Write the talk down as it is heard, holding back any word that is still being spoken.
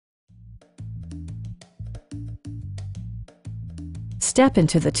Step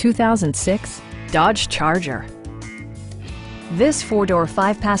into the 2006 Dodge Charger. This four-door,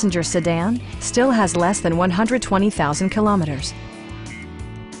 five-passenger sedan still has less than 120,000 kilometers.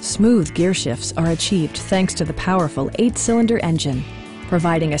 Smooth gear shifts are achieved thanks to the powerful 8-cylinder engine,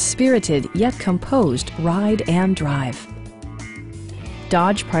 providing a spirited yet composed ride and drive.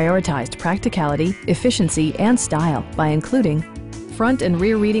 Dodge prioritized practicality, efficiency, and style by including front and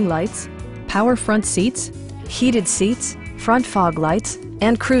rear reading lights, power front seats, heated seats, front fog lights,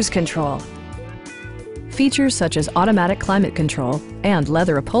 and cruise control. Features such as automatic climate control and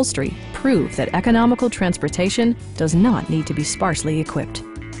leather upholstery prove that economical transportation does not need to be sparsely equipped.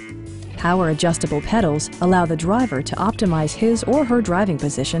 Power adjustable pedals allow the driver to optimize his or her driving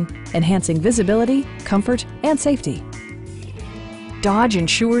position, enhancing visibility, comfort, and safety. Dodge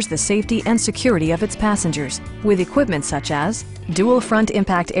ensures the safety and security of its passengers with equipment such as dual front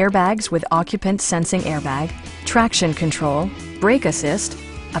impact airbags with occupant sensing airbag, traction control, brake assist,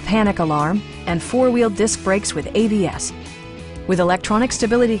 a panic alarm, and four-wheel disc brakes with ABS. With electronic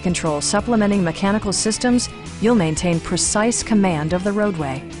stability control supplementing mechanical systems, you'll maintain precise command of the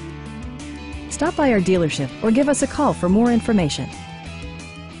roadway. Stop by our dealership or give us a call for more information.